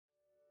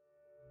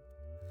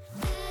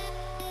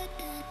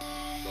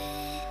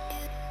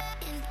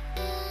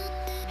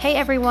Hey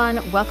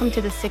everyone, welcome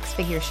to the Six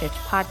Figure Shift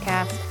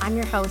podcast. I'm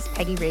your host,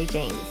 Peggy Ray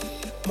James.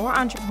 More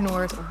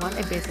entrepreneurs want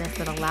a business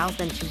that allows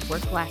them to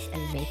work less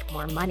and make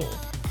more money.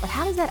 But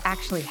how does that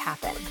actually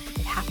happen?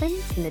 It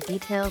happens in the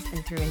details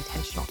and through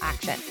intentional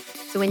action.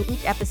 So in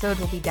each episode,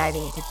 we'll be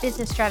diving into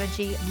business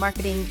strategy,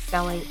 marketing,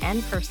 selling,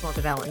 and personal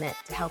development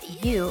to help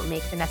you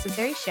make the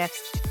necessary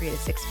shifts to create a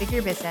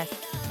six-figure business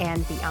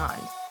and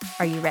beyond.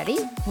 Are you ready?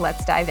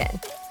 Let's dive in.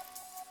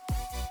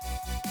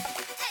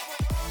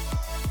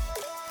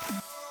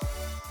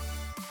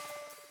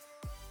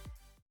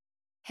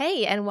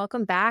 Hey, and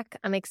welcome back.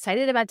 I'm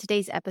excited about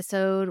today's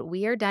episode.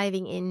 We are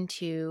diving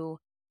into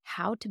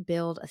how to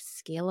build a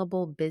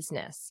scalable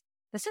business.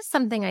 This is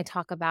something I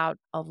talk about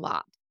a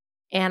lot,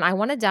 and I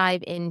want to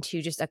dive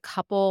into just a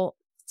couple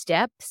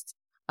steps,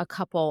 a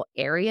couple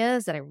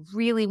areas that I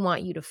really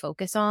want you to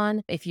focus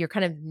on. If you're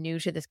kind of new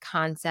to this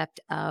concept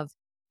of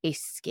a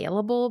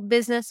scalable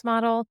business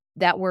model,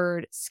 that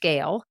word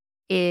scale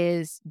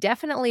is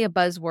definitely a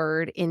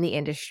buzzword in the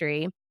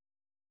industry.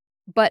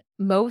 But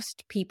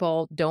most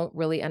people don't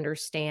really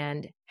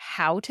understand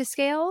how to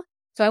scale.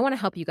 So I want to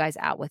help you guys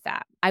out with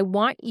that. I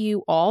want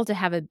you all to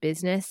have a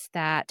business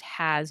that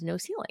has no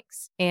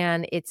ceilings,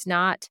 and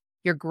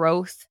your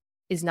growth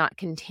is not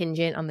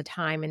contingent on the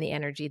time and the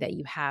energy that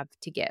you have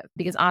to give.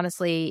 Because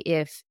honestly,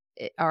 if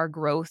our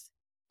growth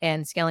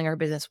and scaling our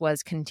business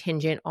was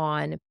contingent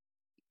on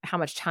how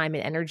much time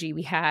and energy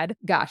we had,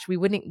 gosh, we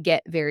wouldn't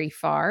get very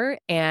far.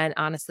 And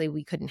honestly,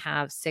 we couldn't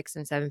have 6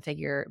 and 7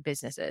 figure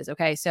businesses.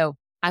 Okay. So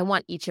I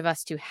want each of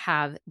us to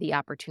have the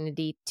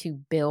opportunity to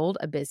build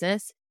a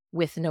business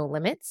with no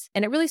limits.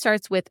 And it really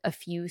starts with a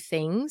few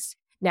things.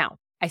 Now,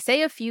 I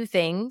say a few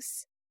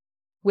things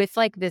with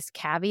like this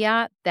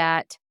caveat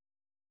that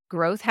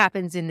growth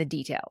happens in the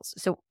details.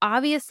 So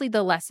obviously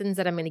the lessons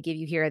that I'm going to give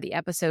you here are the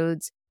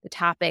episodes, the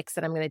topics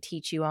that I'm going to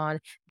teach you on.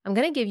 I'm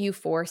going to give you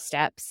 4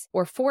 steps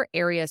or 4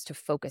 areas to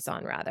focus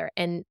on rather,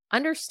 and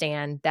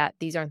understand that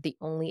these aren't the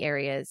only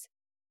areas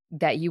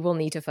that you will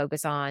need to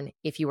focus on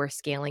if you are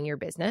scaling your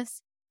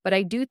business. But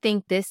I do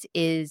think this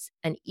is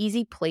an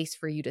easy place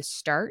for you to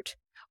start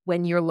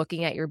when you're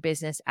looking at your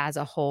business as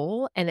a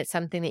whole. And it's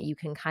something that you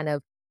can kind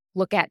of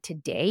look at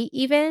today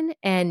even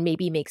and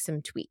maybe make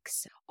some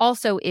tweaks.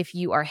 Also, if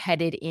you are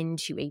headed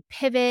into a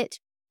pivot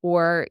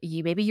or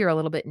maybe you're a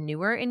little bit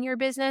newer in your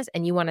business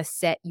and you want to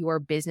set your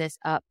business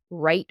up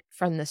right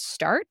from the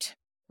start,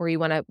 or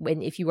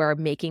if you are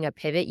making a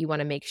pivot, you want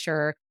to make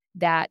sure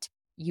that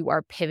you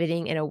are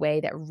pivoting in a way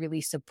that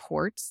really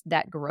supports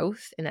that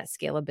growth and that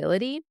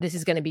scalability. This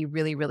is going to be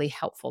really, really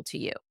helpful to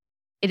you.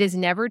 It is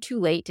never too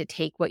late to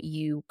take what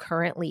you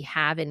currently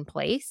have in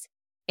place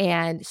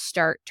and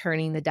start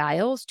turning the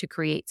dials to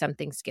create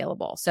something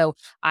scalable. So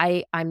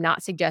I'm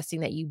not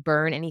suggesting that you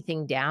burn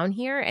anything down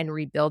here and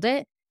rebuild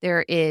it.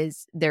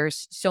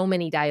 There's so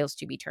many dials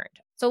to be turned.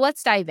 So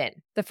let's dive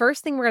in. The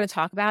first thing we're going to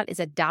talk about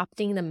is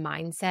adopting the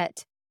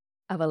mindset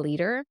of a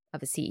leader,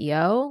 of a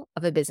CEO,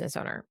 of a business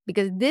owner,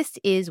 because this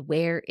is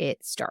where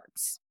it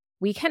starts.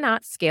 We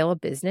cannot scale a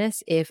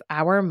business if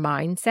our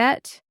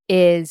mindset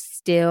is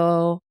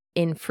still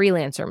in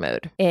freelancer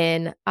mode,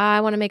 in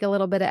I want to make a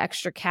little bit of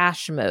extra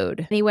cash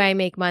mode. Any way I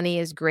make money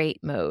is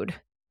great mode.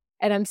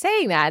 And I'm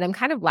saying that, and I'm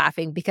kind of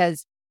laughing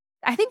because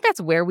I think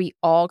that's where we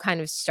all kind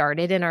of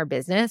started in our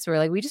business. We're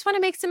like, we just want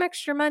to make some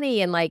extra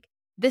money and like,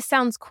 this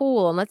sounds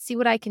cool and let's see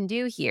what I can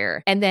do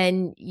here. And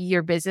then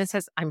your business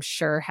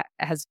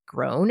has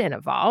grown and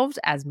evolved,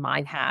 as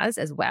mine has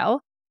as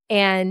well.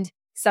 And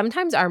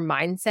sometimes our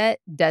mindset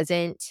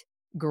doesn't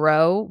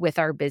grow with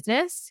our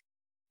business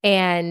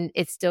and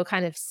it's still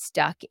kind of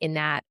stuck in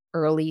that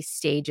early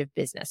stage of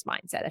business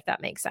mindset, if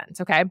that makes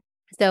sense. Okay.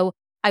 So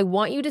I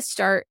want you to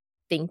start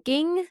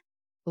thinking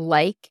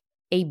like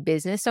a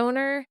business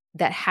owner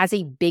that has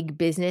a big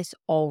business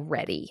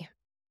already.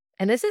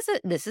 And this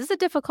is a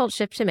difficult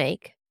shift to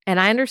make, and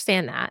I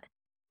understand that.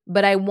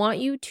 But I want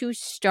you to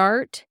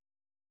start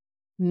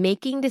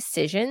making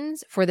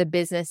decisions for the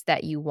business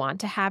that you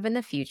want to have in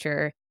the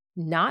future,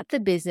 not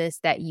the business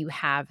that you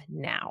have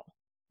now.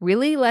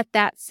 Really let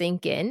that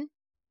sink in,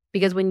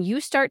 because when you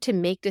start to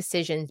make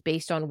decisions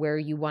based on where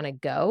you want to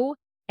go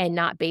and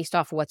not based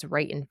off what's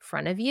right in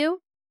front of you,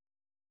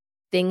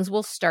 things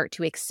will start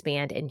to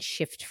expand and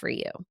shift for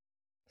you.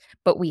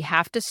 But we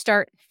have to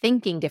start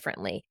thinking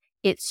differently.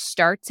 It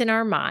starts in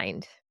our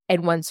mind.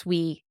 And once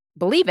we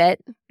believe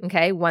it,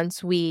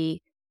 once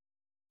we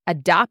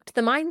adopt the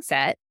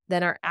mindset,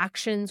 then our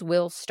actions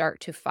will start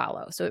to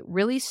follow. So it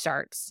really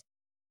starts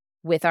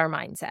with our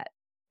mindset.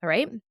 All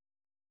right.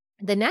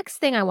 The next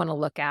thing I want to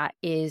look at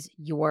is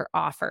your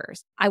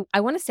offers.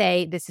 I want to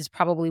say this is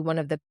probably one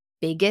of the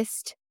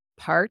biggest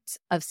parts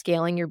of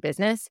scaling your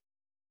business.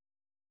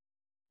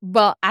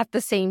 But at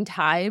the same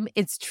time,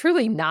 it's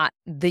truly not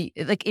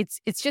it's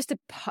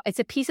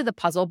a piece of the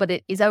puzzle, but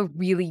it is a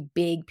really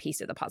big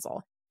piece of the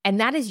puzzle. And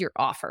that is your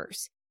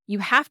offers. You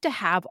have to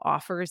have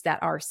offers that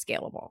are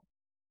scalable.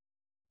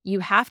 You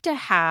have to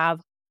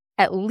have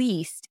at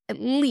least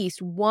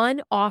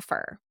one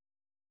offer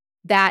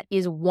that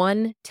is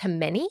one to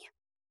many,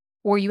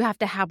 or you have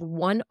to have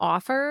one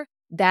offer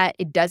that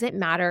it doesn't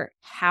matter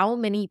how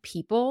many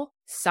people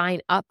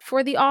sign up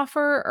for the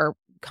offer or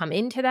come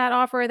into that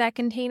offer or that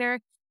container,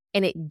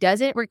 and it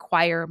doesn't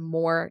require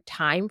more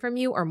time from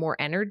you or more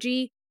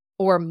energy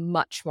or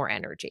much more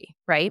energy,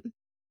 right?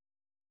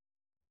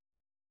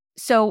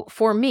 So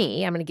for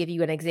me, I'm going to give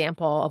you an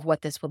example of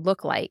what this would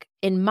look like.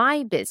 In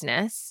my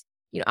business,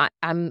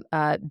 I'm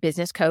a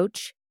business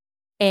coach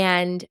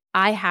and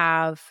I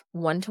have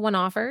one-to-one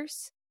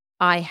offers.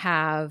 I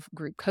have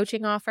group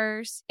coaching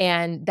offers,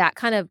 and that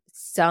kind of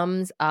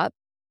sums up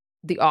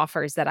the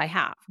offers that I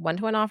have,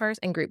 one-to-one offers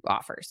and group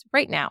offers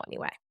right now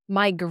anyway.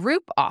 My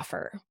group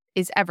offer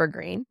is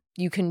evergreen.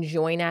 You can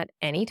join at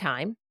any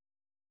time.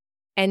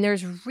 And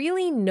there's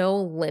really no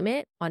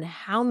limit on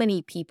how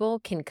many people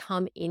can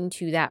come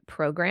into that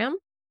program.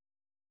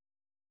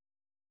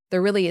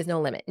 There really is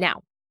no limit.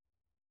 Now,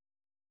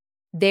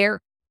 there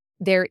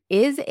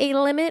is a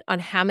limit on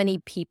how many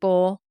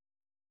people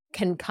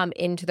can come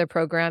into the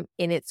program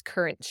in its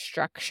current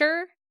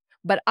structure,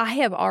 but I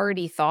have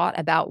already thought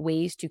about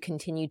ways to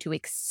continue to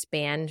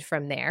expand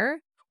from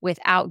there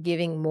without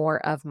giving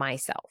more of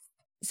myself.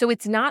 So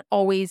it's not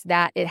always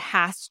that it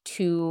has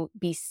to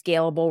be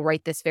scalable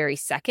right this very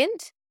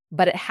second,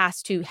 but it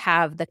has to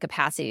have the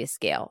capacity to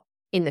scale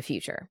in the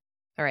future.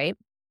 All right.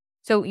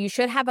 So you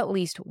should have at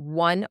least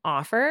one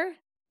offer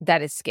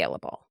that is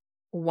scalable,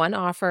 one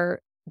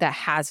offer that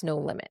has no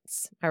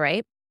limits. All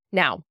right.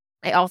 Now,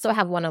 I also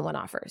have one-on-one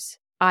offers.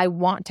 I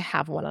want to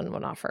have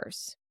one-on-one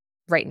offers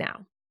right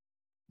now.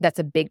 That's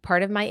a big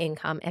part of my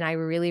income, and I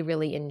really,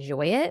 really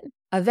enjoy it.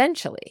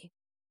 Eventually,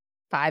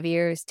 5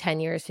 years, 10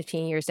 years,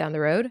 15 years down the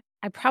road,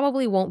 I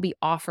probably won't be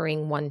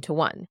offering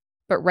one-to-one.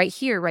 But right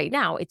here, right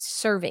now, it's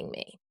serving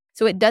me.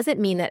 So it doesn't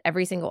mean that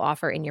every single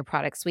offer in your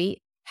product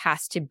suite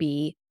has to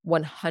be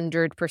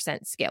 100%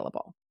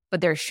 scalable.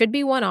 But there should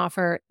be one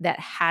offer that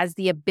has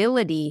the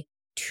ability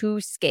to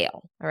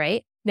scale. All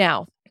right.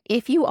 Now,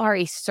 if you are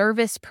a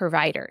service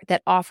provider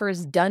that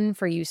offers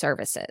done-for-you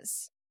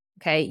services,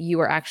 okay, you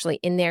are actually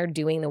in there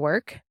doing the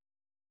work,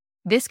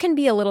 this can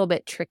be a little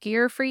bit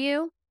trickier for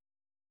you.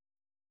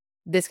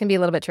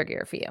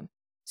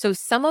 So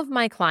some of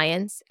my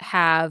clients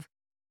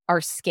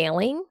are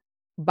scaling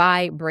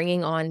by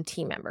bringing on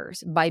team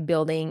members, by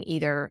building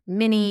either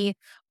mini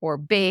or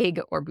big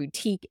or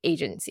boutique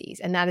agencies.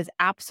 And that is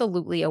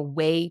absolutely a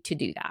way to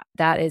do that.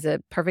 That is a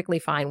perfectly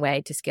fine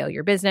way to scale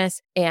your business.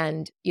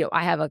 And,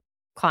 I have a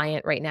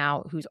client right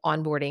now who's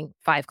onboarding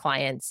 5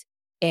 clients,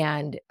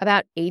 and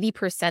about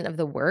 80% of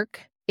the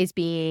work is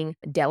being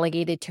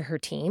delegated to her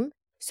team.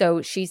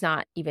 So she's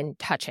not even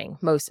touching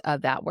most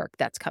of that work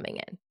that's coming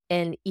in.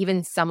 And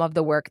even some of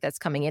the work that's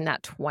coming in,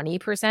 that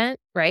 20%,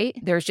 right?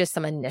 There's just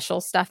some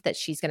initial stuff that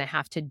she's going to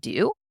have to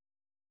do.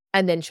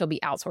 And then she'll be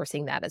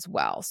outsourcing that as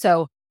well.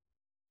 So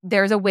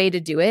there's a way to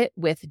do it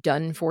with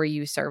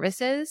done-for-you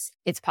services.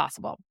 It's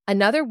possible.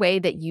 Another way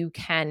that you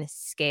can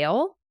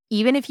scale,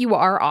 even if you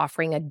are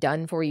offering a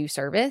done-for-you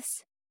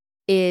service,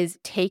 is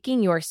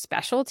taking your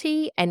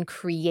specialty and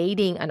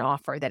creating an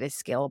offer that is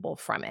scalable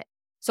from it.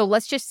 So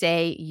let's just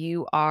say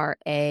you are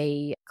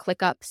a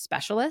ClickUp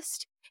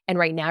specialist, and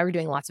right now you're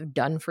doing lots of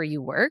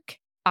done-for-you work.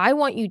 I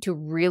want you to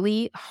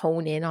really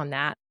hone in on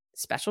that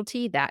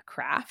specialty, that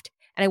craft,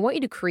 and I want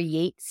you to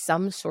create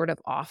some sort of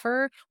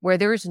offer where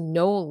there's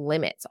no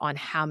limits on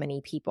how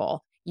many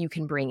people you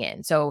can bring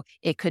in. So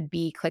it could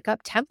be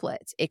ClickUp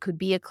templates. It could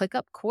be a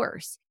ClickUp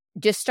course.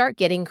 Just start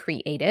getting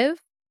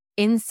creative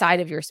inside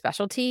of your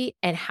specialty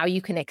and how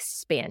you can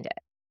expand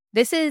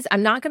it.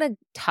 I'm not going to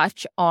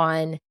touch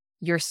on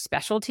your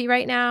specialty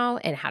right now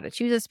and how to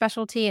choose a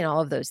specialty and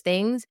all of those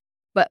things.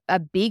 But a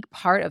big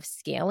part of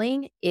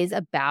scaling is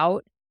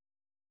about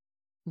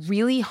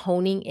really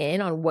honing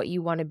in on what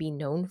you want to be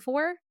known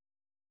for.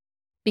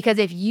 Because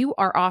if you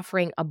are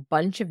offering a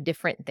bunch of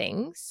different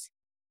things,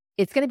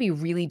 it's going to be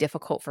really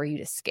difficult for you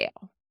to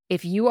scale.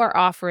 If you are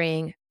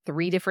offering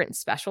 3 different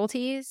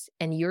specialties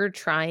and you're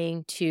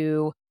trying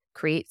to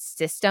create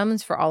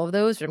systems for all of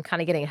those, but I'm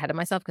kind of getting ahead of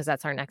myself because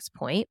that's our next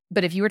point.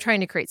 But if you were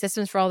trying to create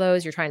systems for all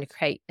those, you're trying to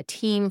create a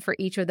team for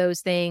each of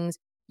those things,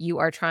 you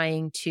are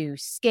trying to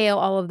scale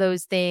all of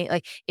those things,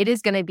 like it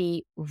is going to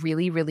be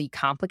really, really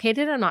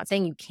complicated. I'm not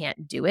saying you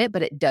can't do it,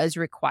 but it does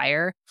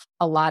require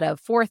a lot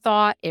of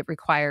forethought. It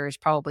requires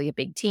probably a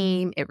big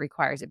team. It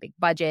requires a big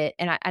budget.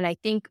 And I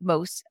think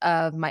most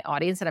of my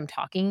audience that I'm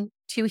talking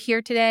to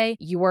here today,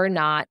 you are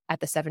not at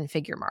the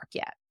 7-figure mark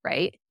yet,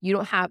 right? You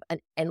don't have an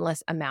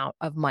endless amount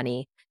of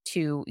money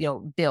to,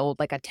 build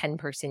like a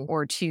 10-person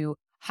or to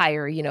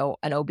hire, an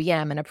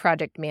OBM and a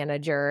project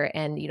manager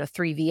and,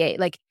 3 VA.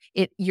 Like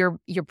you're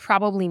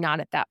probably not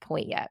at that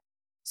point yet.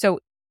 So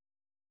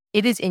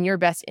it is in your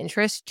best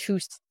interest to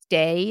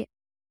stay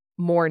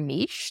more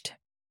niched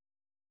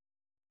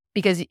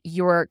because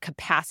your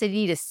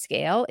capacity to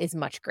scale is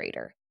much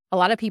greater. A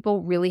lot of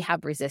people really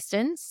have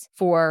resistance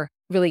for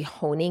really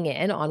honing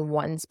in on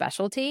one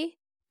specialty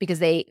because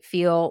they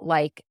feel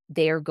like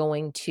they're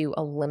going to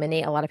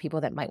eliminate a lot of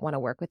people that might want to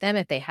work with them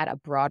if they had a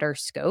broader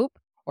scope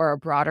or a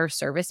broader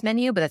service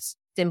menu, but that's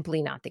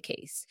simply not the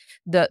case.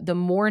 The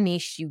more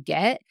niche you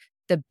get,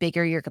 the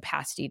bigger your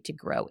capacity to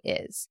grow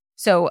is.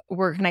 So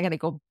we're kind of going to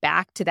go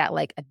back to that,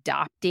 like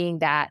adopting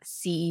that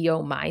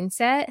CEO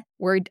mindset.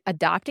 We're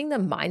adopting the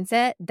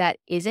mindset that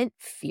isn't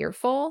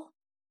fearful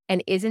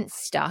and isn't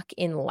stuck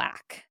in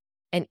lack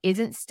and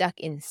isn't stuck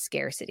in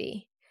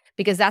scarcity.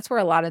 Because that's where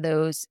a lot of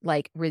those,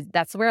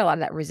 that's where a lot of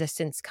that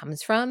resistance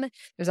comes from.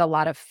 There's a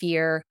lot of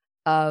fear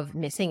of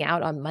missing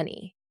out on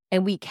money.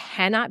 And we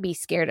cannot be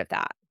scared of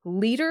that.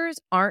 Leaders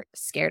aren't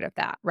scared of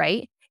that,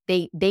 right?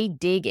 They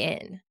dig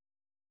in.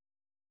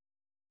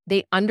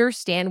 They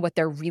understand what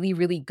they're really,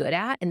 really good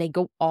at, and they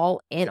go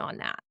all in on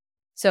that.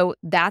 So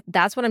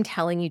that's what I'm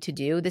telling you to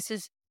do. This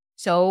is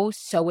so,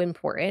 so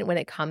important when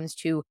it comes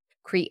to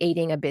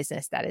creating a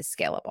business that is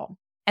scalable.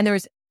 And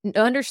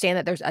understand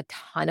that there's a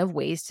ton of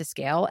ways to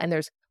scale, and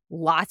there's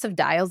lots of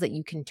dials that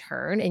you can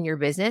turn in your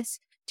business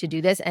to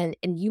do this. And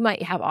you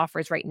might have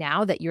offers right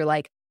now that you're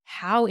like,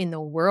 how in the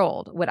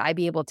world would I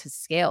be able to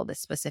scale this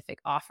specific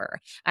offer?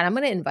 And I'm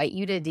going to invite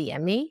you to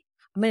DM me.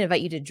 I'm going to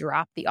invite you to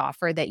drop the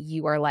offer that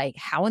you are like,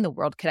 how in the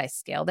world could I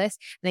scale this?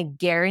 And I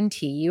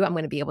guarantee you, I'm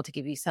going to be able to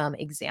give you some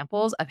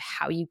examples of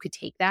how you could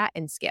take that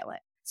and scale it.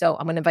 So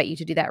I'm going to invite you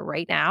to do that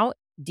right now.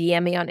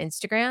 DM me on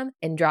Instagram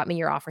and drop me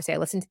your offer. Say, I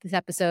listened to this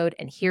episode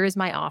and here is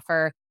my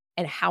offer.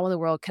 And how in the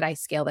world could I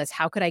scale this?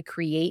 How could I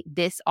create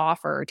this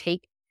offer or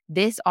take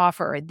this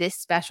offer or this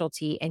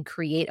specialty and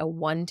create a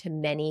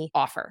one-to-many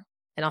offer?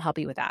 And I'll help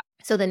you with that.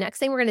 So the next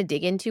thing we're going to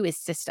dig into is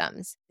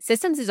systems.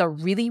 Systems is a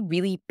really,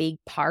 really big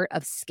part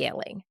of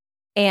scaling.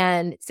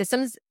 And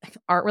systems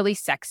aren't really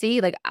sexy.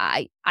 Like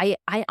I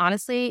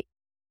honestly,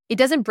 it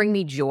doesn't bring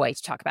me joy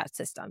to talk about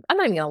systems. I'm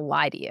not even going to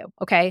lie to you,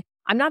 okay?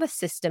 I'm not a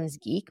systems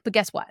geek, but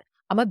guess what?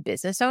 I'm a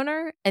business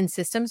owner and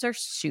systems are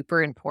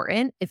super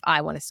important if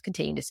I want to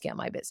continue to scale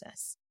my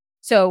business.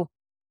 So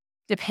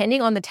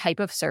depending on the type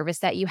of service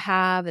that you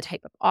have, the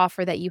type of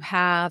offer that you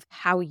have,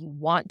 how you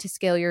want to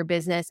scale your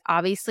business,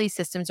 obviously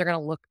systems are going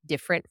to look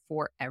different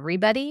for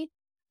everybody,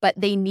 but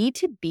they need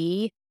to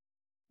be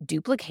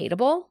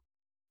duplicatable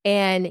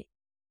and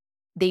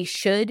they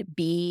should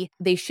be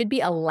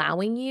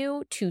allowing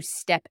you to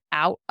step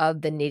out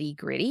of the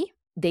nitty-gritty.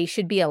 They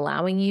should be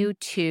allowing you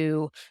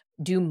to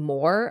do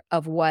more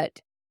of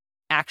what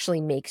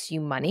actually makes you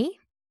money.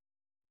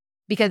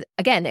 Because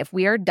again, if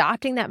we are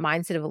adopting that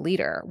mindset of a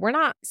leader, we're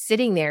not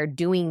sitting there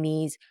doing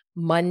these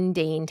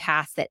mundane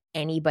tasks that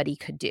anybody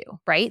could do,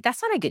 right?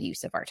 That's not a good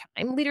use of our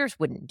time. Leaders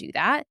wouldn't do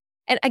that.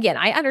 And again,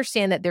 I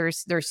understand that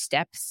there's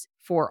steps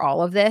for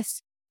all of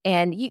this.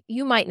 And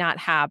you might not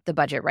have the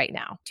budget right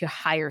now to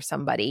hire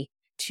somebody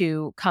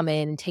to come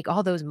in and take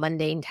all those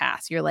mundane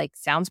tasks. You're like,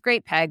 sounds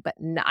great, Peg, but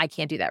no, I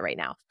can't do that right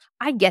now.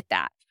 I get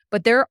that.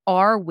 But there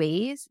are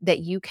ways that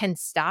you can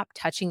stop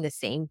touching the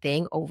same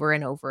thing over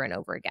and over and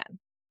over again.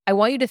 I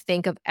want you to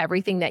think of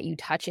everything that you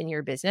touch in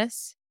your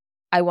business.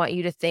 I want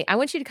you to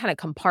kind of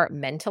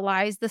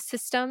compartmentalize the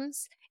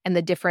systems and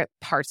the different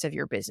parts of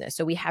your business.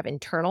 So we have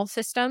internal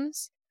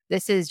systems.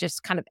 This is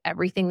just kind of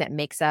everything that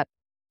makes up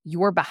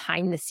your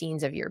behind the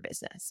scenes of your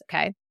business.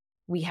 Okay.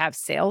 We have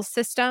sales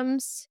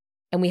systems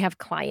and we have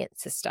client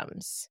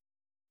systems.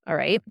 All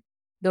right.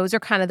 Those are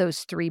kind of those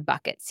three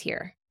buckets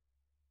here.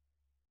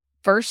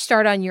 First,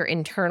 start on your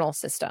internal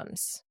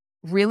systems.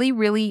 Really,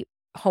 really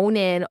hone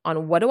in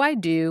on what do I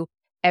do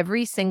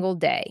every single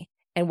day?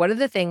 And what are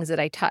the things that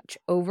I touch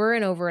over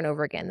and over and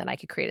over again that I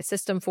could create a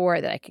system for,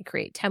 that I could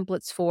create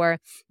templates for,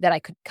 that I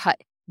could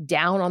cut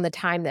down on the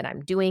time that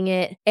I'm doing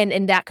it?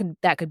 And that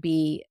could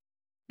be,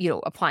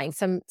 applying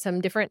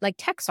some different like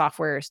tech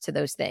softwares to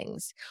those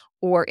things.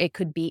 Or it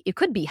could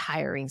be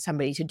hiring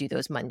somebody to do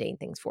those mundane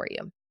things for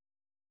you.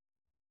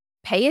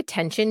 Pay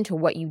attention to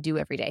what you do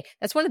every day.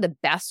 That's one of the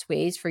best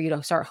ways for you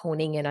to start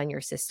honing in on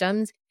your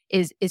systems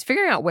is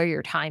figuring out where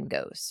your time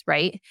goes,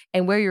 right?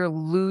 And where you're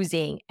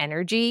losing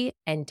energy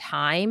and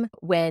time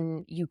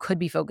when you could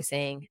be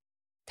focusing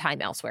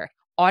time elsewhere.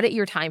 Audit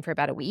your time for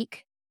about a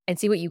week and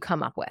see what you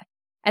come up with.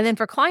 And then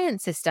for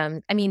client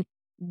systems, I mean,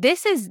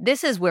 this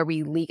is where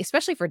we leak,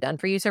 especially for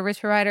done-for-you service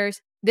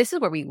providers. This is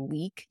where we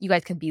leak. You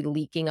guys can be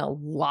leaking a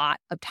lot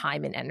of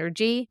time and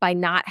energy by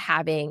not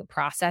having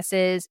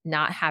processes,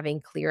 not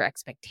having clear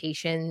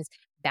expectations,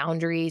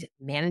 boundaries,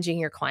 managing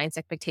your clients'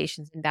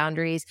 expectations and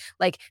boundaries.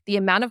 Like the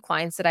amount of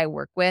clients that I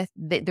work with,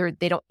 they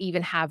don't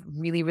even have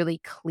really, really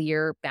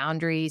clear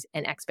boundaries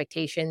and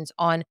expectations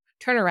on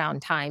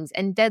turnaround times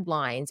and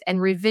deadlines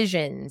and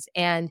revisions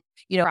and,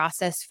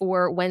 process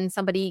for when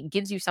somebody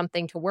gives you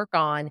something to work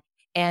on.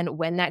 And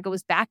when that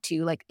goes back to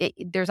you,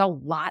 there's a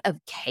lot of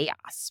chaos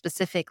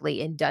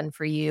specifically in done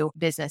for you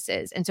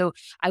businesses. And so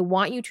I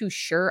want you to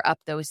shore up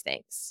those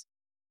things.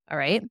 All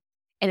right.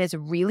 And it's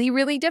really,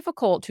 really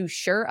difficult to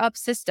shore up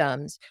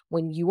systems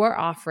when you are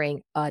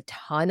offering a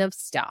ton of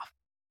stuff,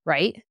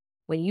 right?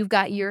 When you've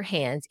got your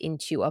hands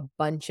into a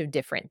bunch of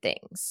different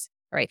things,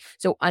 right?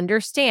 So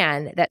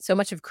understand that so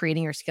much of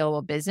creating your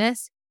scalable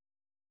business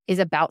is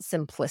about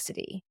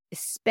simplicity,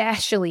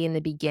 especially in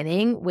the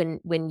beginning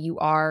when you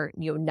are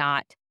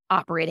not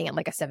operating at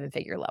like a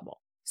 7-figure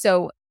level.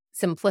 So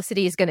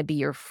simplicity is going to be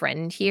your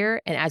friend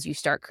here. And as you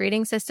start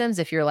creating systems,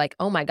 if you're like,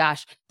 oh my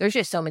gosh, there's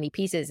just so many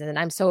pieces and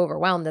I'm so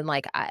overwhelmed and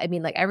like, I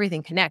mean, like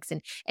everything connects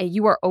and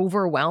you are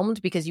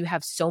overwhelmed because you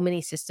have so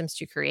many systems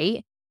to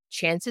create,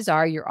 chances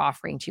are you're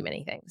offering too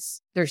many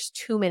things. There's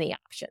too many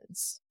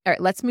options. All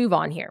right, let's move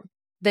on here.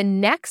 The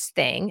next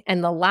thing,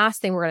 and the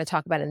last thing we're going to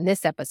talk about in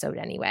this episode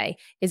anyway,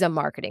 is a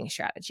marketing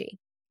strategy.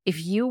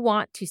 If you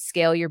want to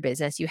scale your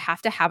business, you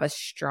have to have a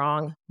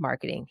strong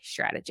marketing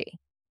strategy.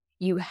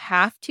 You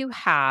have to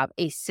have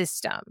a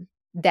system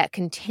that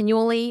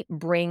continually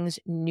brings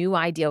new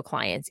ideal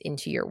clients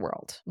into your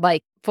world.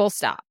 Like, full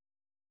stop.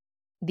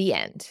 The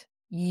end.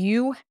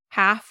 You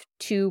have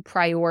to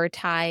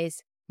prioritize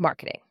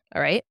marketing.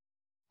 All right.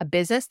 A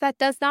business that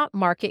does not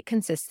market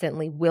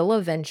consistently will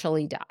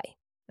eventually die.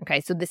 Okay.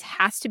 So this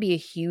has to be a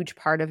huge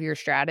part of your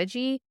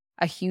strategy,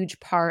 a huge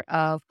part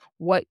of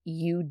what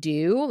you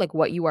do, like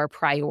what you are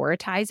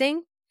prioritizing,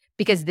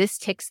 because this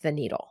ticks the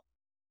needle.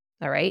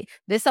 All right.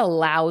 This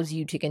allows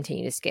you to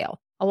continue to scale.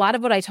 A lot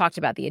of what I talked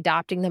about, the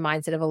adopting the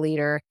mindset of a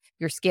leader,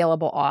 your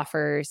scalable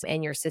offers,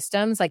 and your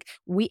systems, like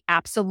we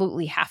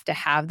absolutely have to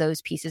have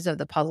those pieces of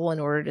the puzzle in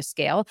order to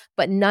scale,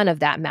 but none of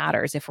that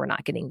matters if we're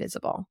not getting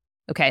visible.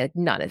 Okay. Like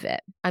none of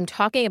it. I'm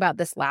talking about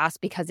this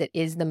last because it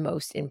is the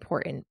most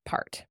important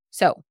part.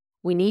 So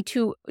we need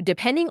to,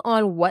 depending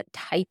on what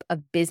type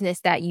of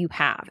business that you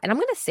have, and I'm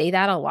going to say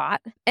that a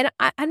lot, and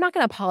I'm not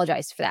going to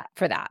apologize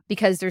for that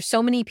because there's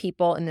so many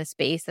people in this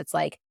space that's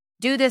like,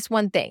 do this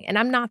one thing. And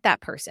I'm not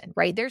that person,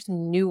 right? There's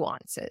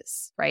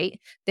nuances, right?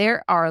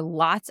 There are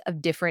lots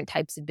of different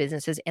types of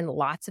businesses and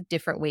lots of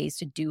different ways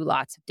to do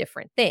lots of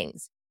different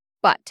things.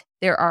 But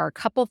there are a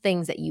couple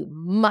things that you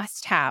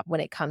must have when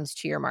it comes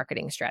to your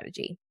marketing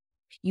strategy.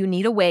 You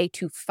need a way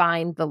to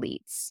find the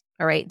leads,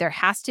 all right? There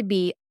has to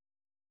be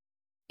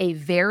a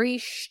very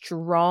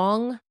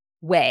strong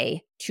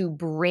way to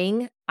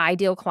bring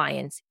ideal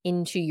clients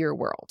into your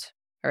world.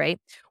 All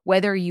right.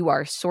 Whether you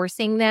are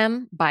sourcing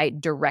them by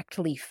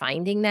directly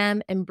finding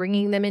them and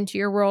bringing them into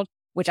your world,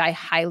 which I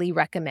highly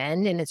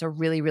recommend. And it's a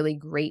really, really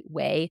great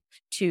way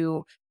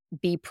to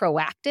be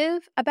proactive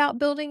about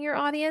building your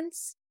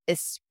audience,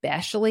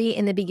 especially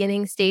in the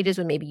beginning stages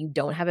when maybe you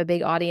don't have a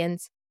big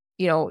audience,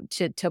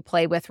 to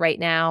play with right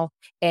now.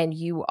 And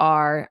you're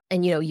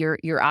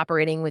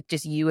operating with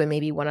just you and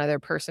maybe one other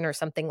person or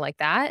something like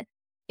that.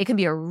 It can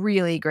be a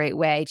really great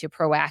way to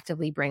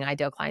proactively bring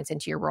ideal clients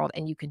into your world.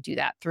 And you can do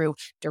that through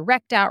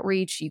direct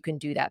outreach. You can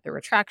do that through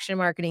attraction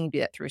marketing, do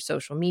that through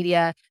social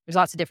media. There's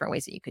lots of different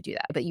ways that you could do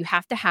that. But you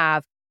have to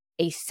have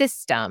a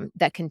system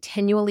that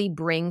continually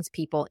brings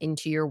people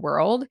into your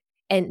world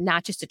and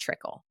not just a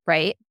trickle,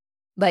 right?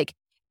 Like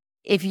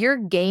if you're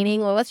gaining,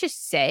 well, let's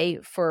just say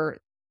for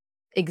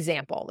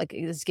example, like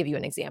let's give you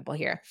an example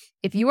here.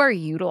 If you are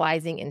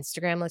utilizing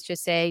Instagram, let's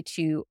just say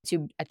to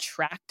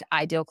attract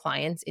ideal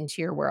clients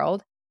into your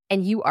world,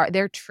 and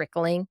they're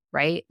trickling,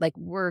 right? Like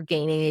we're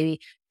gaining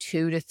maybe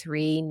 2 to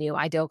 3 new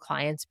ideal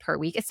clients per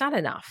week. It's not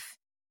enough.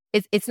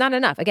 It's not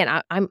enough.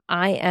 Again,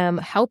 I am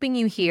helping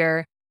you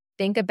here.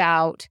 Think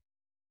about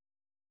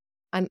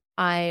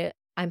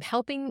I'm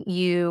helping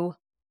you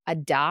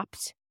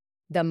adopt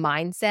the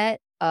mindset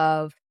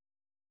of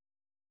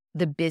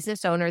the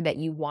business owner that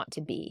you want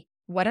to be.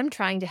 What I'm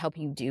trying to help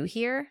you do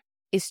here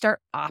is start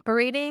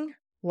operating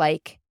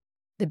like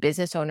the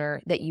business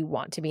owner that you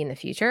want to be in the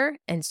future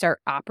and start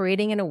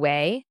operating in a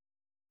way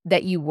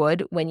that you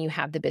would when you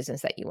have the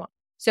business that you want.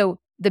 So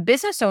the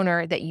business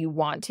owner that you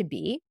want to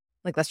be,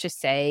 like, let's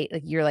just say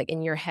like you're like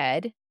in your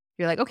head,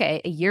 you're like,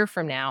 okay, a year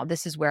from now,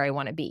 this is where I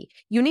want to be.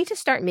 You need to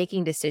start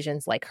making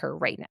decisions like her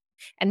right now.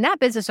 And that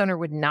business owner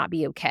would not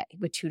be okay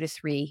with 2 to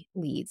 3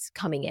 leads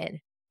coming in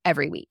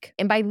every week.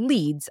 And by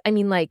leads, I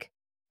mean like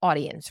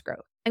audience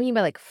growth. I mean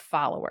by like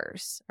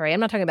followers, right? I'm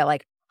not talking about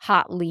like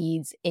hot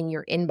leads in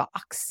your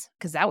inbox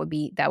because that would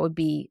be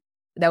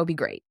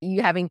great.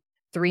 You having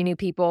 3 new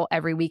people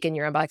every week in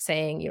your inbox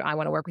saying, I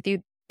want to work with you.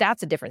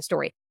 That's a different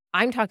story.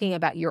 I'm talking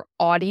about your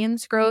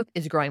audience growth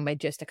is growing by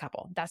just a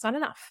couple. That's not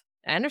enough.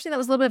 I understand that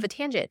was a little bit of a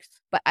tangent,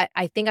 but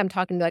I think I'm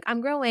talking like,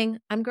 I'm growing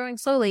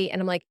slowly.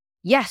 And I'm like,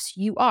 yes,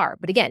 you are.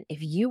 But again,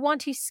 if you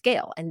want to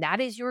scale and that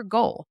is your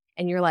goal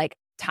and you're like,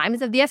 time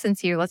is of the essence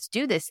here, let's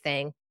do this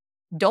thing.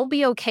 Don't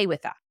be okay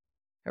with that.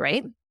 All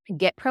right.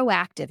 Get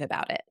proactive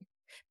about it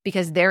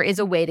because there is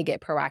a way to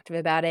get proactive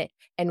about it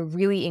and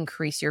really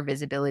increase your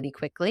visibility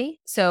quickly.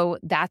 So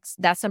that's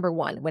number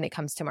 1 when it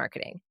comes to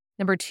marketing.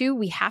 Number 2,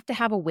 we have to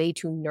have a way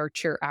to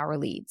nurture our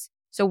leads.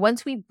 So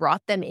once we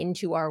brought them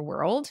into our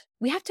world,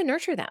 we have to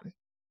nurture them.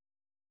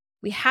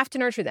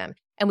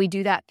 And we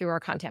do that through our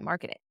content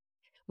marketing.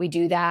 We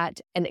do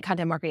that. And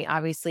content marketing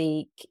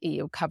obviously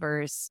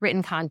covers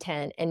written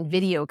content and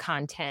video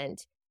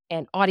content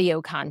and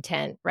audio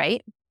content,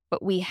 right?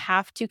 But we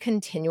have to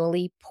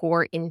continually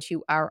pour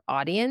into our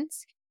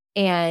audience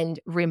and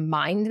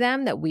remind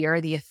them that we are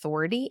the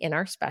authority in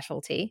our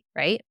specialty,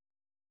 right?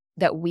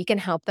 That we can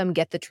help them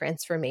get the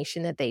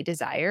transformation that they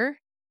desire.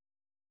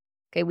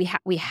 Okay,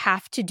 we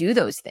have to do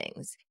those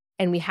things.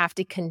 And we have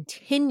to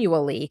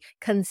continually,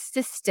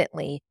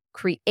 consistently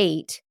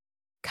create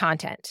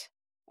content,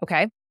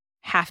 okay?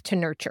 Have to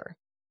nurture.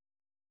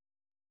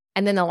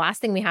 And then the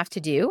last thing we have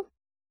to do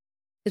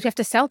is we have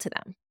to sell to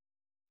them,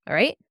 all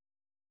right?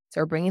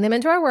 So we're bringing them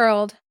into our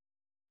world,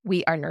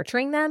 we are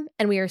nurturing them,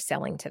 and we are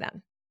selling to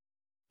them.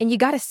 And you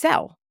got to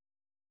sell.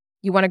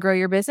 You want to grow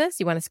your business,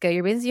 you want to scale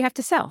your business, you have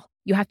to sell.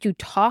 You have to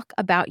talk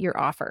about your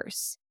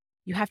offers.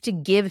 You have to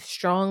give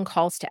strong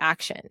calls to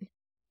action.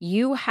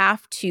 You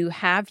have to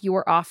have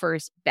your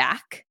offers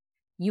back.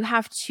 You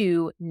have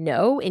to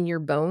know in your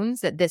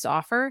bones that this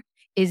offer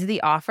is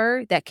the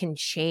offer that can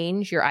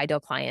change your ideal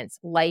client's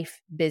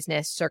life,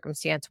 business,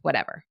 circumstance,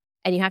 whatever.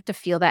 And you have to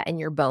feel that in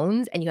your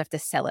bones and you have to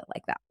sell it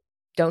like that.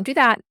 Don't do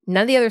that.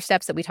 None of the other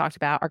steps that we talked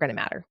about are going to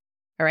matter.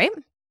 All right?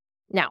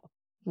 Now,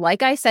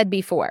 like I said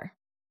before,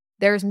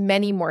 there's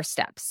many more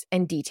steps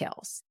and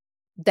details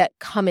that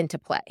come into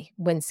play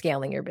when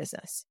scaling your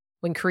business,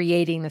 when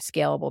creating the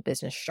scalable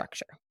business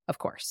structure, of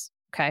course.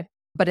 Okay.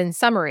 But in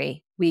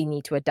summary, we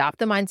need to adopt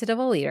the mindset of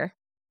a leader,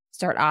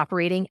 start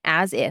operating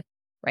as if,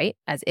 right?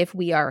 As if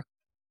we are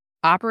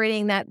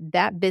operating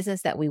that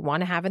business that we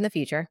want to have in the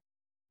future.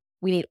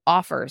 We need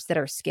offers that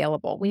are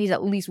scalable. We need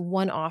at least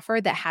one offer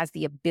that has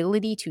the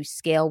ability to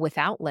scale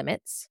without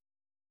limits.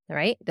 All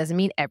right. It doesn't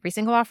mean every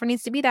single offer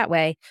needs to be that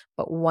way,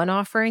 but one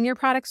offer in your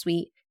product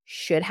suite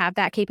should have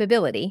that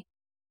capability.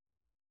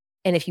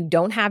 And if you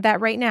don't have that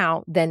right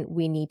now, then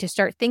we need to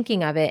start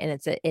thinking of it.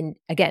 And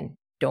again,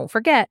 don't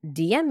forget,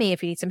 DM me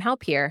if you need some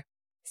help here.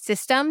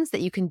 Systems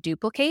that you can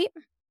duplicate,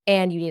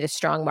 and you need a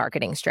strong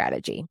marketing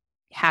strategy.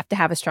 You have to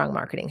have a strong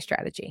marketing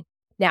strategy.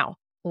 Now,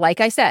 like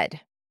I said,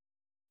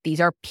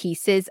 these are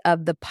pieces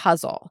of the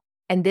puzzle.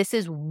 And this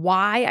is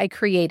why I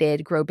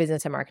created Grow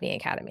Business and Marketing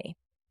Academy,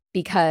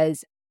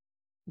 because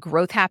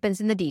growth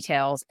happens in the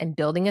details, and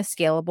building a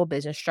scalable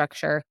business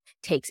structure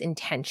takes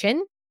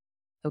intention.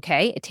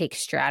 Okay. It takes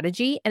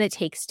strategy and it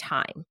takes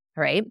time.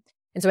 All right.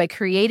 And so I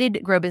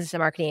created Grow Business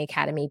and Marketing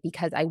Academy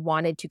because I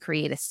wanted to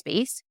create a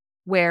space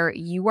where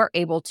you are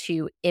able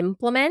to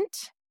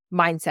implement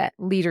mindset,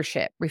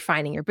 leadership,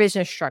 refining your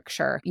business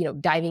structure,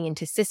 diving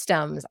into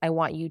systems. I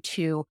want you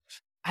to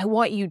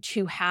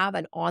have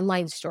an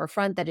online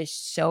storefront that is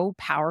so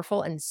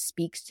powerful and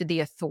speaks to the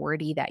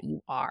authority that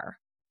you are.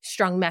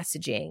 Strong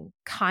messaging,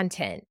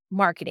 content,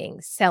 marketing,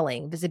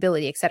 selling,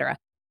 visibility, etc.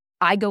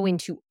 I go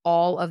into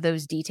all of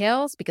those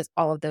details because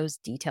all of those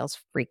details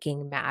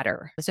freaking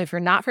matter. So if you're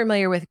not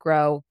familiar with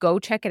Grow, go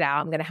check it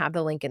out. I'm going to have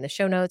the link in the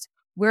show notes.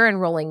 We're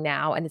enrolling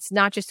now, and it's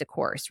not just a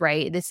course,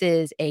 right? This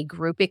is a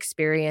group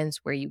experience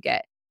where you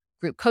get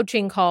group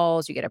coaching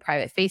calls, you get a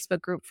private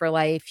Facebook group for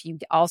life. You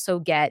also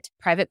get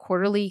private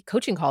quarterly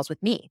coaching calls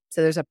with me.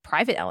 So there's a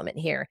private element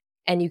here,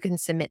 and you can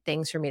submit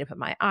things for me to put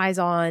my eyes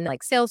on,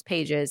 like sales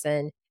pages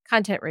and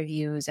content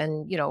reviews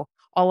and,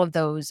 all of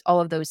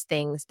those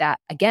things that,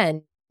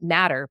 again,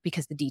 matter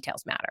because the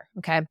details matter.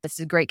 Okay. This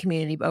is a great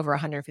community of over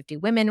 150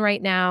 women right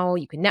now.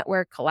 You can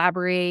network,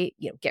 collaborate,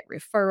 get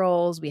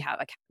referrals. We have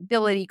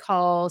accountability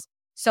calls.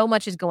 So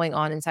much is going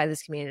on inside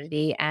this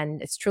community.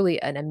 And it's truly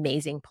an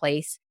amazing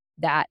place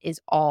that is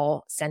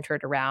all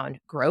centered around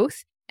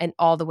growth. And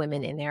all the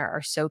women in there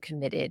are so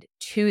committed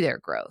to their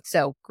growth.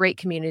 So great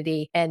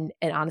community. And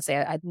honestly,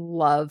 I'd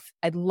love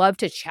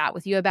to chat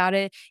with you about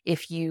it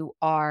if you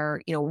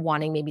are,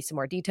 wanting maybe some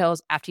more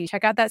details after you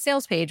check out that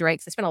sales page, right?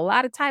 Because I spent a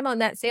lot of time on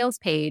that sales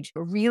page,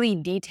 really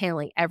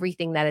detailing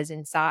everything that is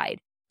inside.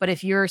 But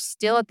if you're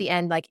still at the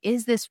end, like,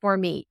 is this for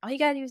me? All you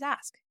got to do is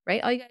ask,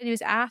 right? All you got to do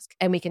is ask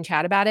and we can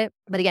chat about it.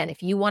 But again,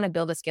 if you want to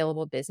build a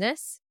scalable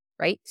business,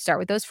 right? Start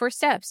with those first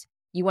steps.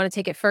 You want to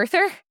take it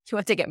further? You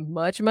want to take it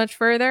much, much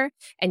further?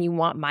 And you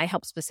want my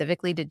help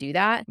specifically to do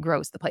that?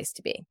 Grow's the place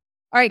to be.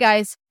 All right,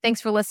 guys. Thanks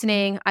for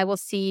listening. I will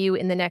see you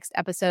in the next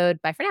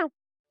episode. Bye for now.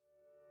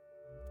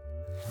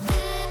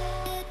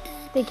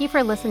 Thank you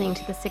for listening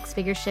to the Six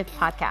Figure Shift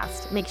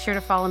podcast. Make sure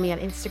to follow me on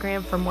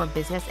Instagram for more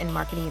business and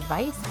marketing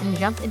advice, and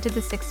jump into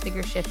the Six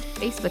Figure Shift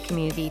Facebook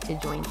community to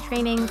join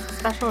trainings,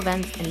 special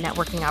events, and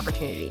networking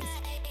opportunities.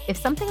 If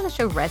something in the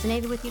show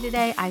resonated with you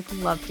today, I'd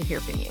love to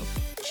hear from you.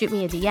 Shoot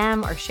me a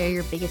DM or share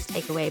your biggest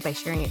takeaway by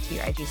sharing it to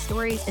your IG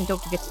stories, and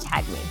don't forget to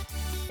tag me.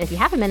 And if you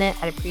have a minute,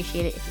 I'd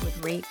appreciate it if you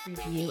would rate,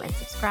 review, and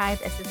subscribe,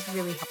 as this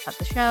really helps out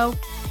the show.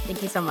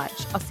 Thank you so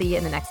much. I'll see you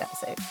in the next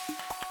episode.